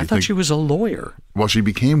itself made me think. I thought she was a lawyer. Well, she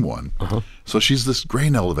became one. Uh-huh. So she's this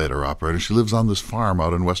grain elevator operator. She lives on this farm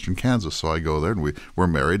out in western Kansas. So I go there, and we're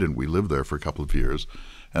married, and we lived there for a couple of years.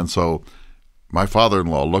 And so my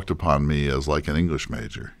father-in-law looked upon me as like an English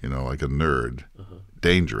major, like a nerd,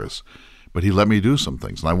 dangerous. But he let me do some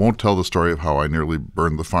things. And I won't tell the story of how I nearly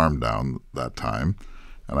burned the farm down that time.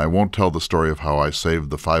 And I won't tell the story of how I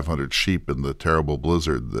saved the 500 sheep in the terrible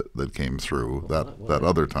blizzard that came through that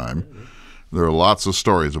other time. There are lots of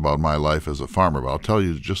stories about my life as a farmer, but I'll tell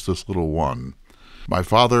you just this little one. My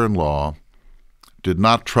father-in-law did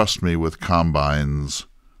not trust me with combines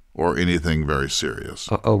or anything very serious.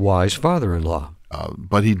 A wise father-in-law.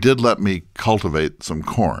 But he did let me cultivate some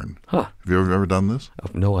corn. Huh. Have you ever done this?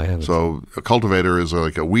 No, I haven't. So a cultivator is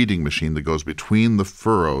like a weeding machine that goes between the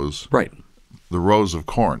furrows, right, the rows of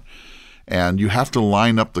corn. And you have to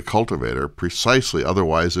line up the cultivator precisely,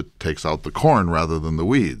 otherwise it takes out the corn rather than the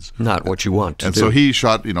weeds. Not what you want to do. And so he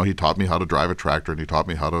taught me how to drive a tractor, and he taught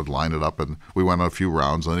me how to line it up, and we went on a few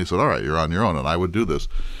rounds, and he said, all right, you're on your own, and I would do this.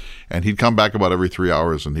 And he'd come back about every 3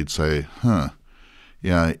 hours, and he'd say,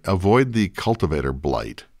 yeah, avoid the cultivator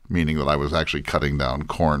blight, meaning that I was actually cutting down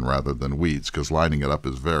corn rather than weeds, because lining it up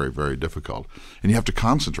is very, very difficult. And you have to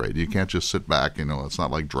concentrate. You can't just sit back. It's not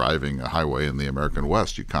like driving a highway in the American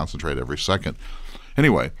West. You concentrate every second.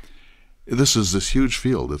 Anyway, this is this huge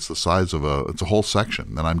field. It's the size of it's a whole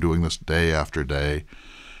section. And I'm doing this day after day.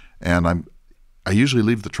 And I usually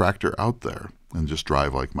leave the tractor out there and just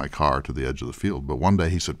drive like my car to the edge of the field. But one day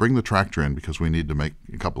he said, bring the tractor in because we need to make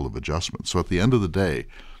a couple of adjustments. So at the end of the day,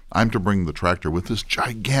 I'm to bring the tractor with this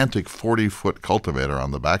gigantic 40-foot cultivator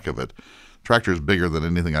on the back of it. The tractor is bigger than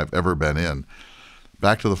anything I've ever been in.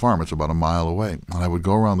 Back to the farm, it's about a mile away. And I would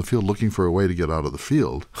go around the field looking for a way to get out of the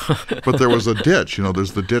field. But there was a ditch.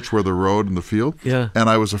 There's the ditch where the road and the field. Yeah. And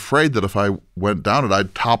I was afraid that if I went down it,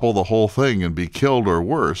 I'd topple the whole thing and be killed or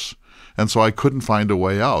worse. And so I couldn't find a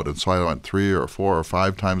way out. And so I went 3 or 4 or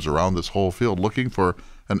 5 times around this whole field looking for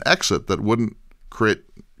an exit that wouldn't create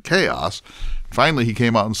chaos. Finally, he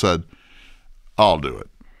came out and said, I'll do it.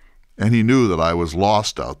 And he knew that I was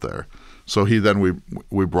lost out there. So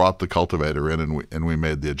we brought the cultivator in and we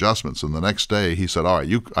made the adjustments. And the next day he said, all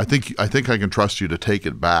right, I think I can trust you to take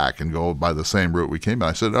it back and go by the same route we came. And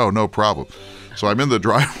I said, oh, no problem. So I'm in the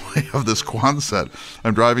driveway of this Quonset.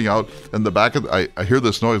 I'm driving out, and I hear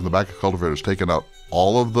this noise, and the back of the cultivator is taking out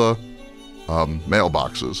all of the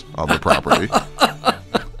mailboxes on the property.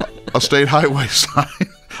 A state highway sign.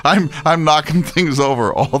 I'm knocking things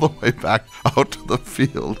over all the way back out to the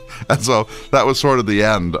field. And so that was sort of the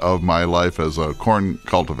end of my life as a corn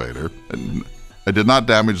cultivator. And I did not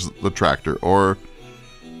damage the tractor or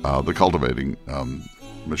the cultivating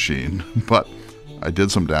machine, but I did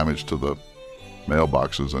some damage to the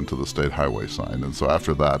mailboxes and to the state highway sign. And so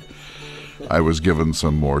after that, I was given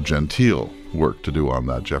some more genteel work to do on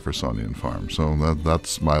that Jeffersonian farm. So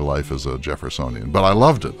that's my life as a Jeffersonian. But I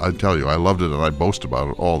loved it. I tell you, I loved it, and I boast about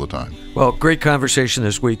it all the time. Well, great conversation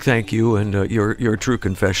this week. Thank you, and your true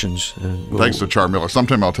confessions. Thanks to Char Miller.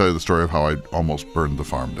 Sometime I'll tell you the story of how I almost burned the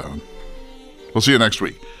farm down. We'll see you next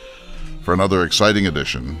week for another exciting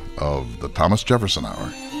edition of the Thomas Jefferson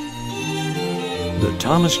Hour. The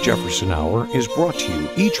Thomas Jefferson Hour is brought to you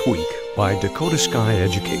each week by Dakota Sky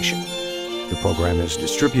Education. The program is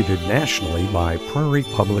distributed nationally by Prairie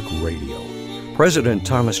Public Radio. President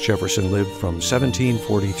Thomas Jefferson lived from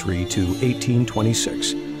 1743 to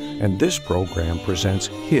 1826, and this program presents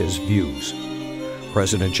his views.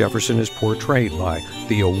 President Jefferson is portrayed by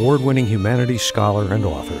the award-winning humanities scholar and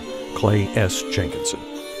author, Clay S. Jenkinson.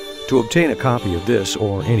 To obtain a copy of this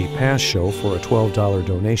or any past show for a $12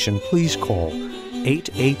 donation, please call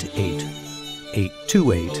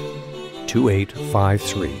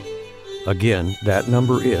 888-828-2853. Again, that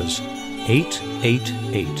number is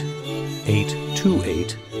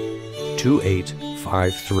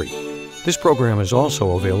 888-828-2853. This program is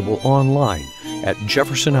also available online at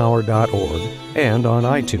jeffersonhour.org and on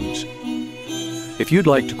iTunes. If you'd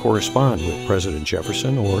like to correspond with President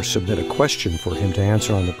Jefferson or submit a question for him to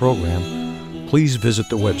answer on the program, please visit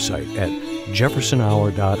the website at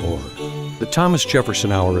jeffersonhour.org. The Thomas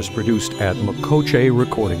Jefferson Hour is produced at Makoche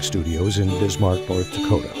Recording Studios in Bismarck, North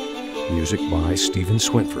Dakota. Music by Stephen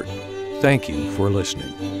Swinford. Thank you for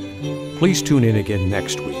listening. Please tune in again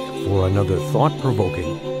next week for another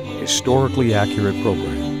thought-provoking, historically accurate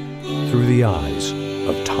program through the eyes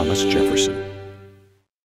of Thomas Jefferson.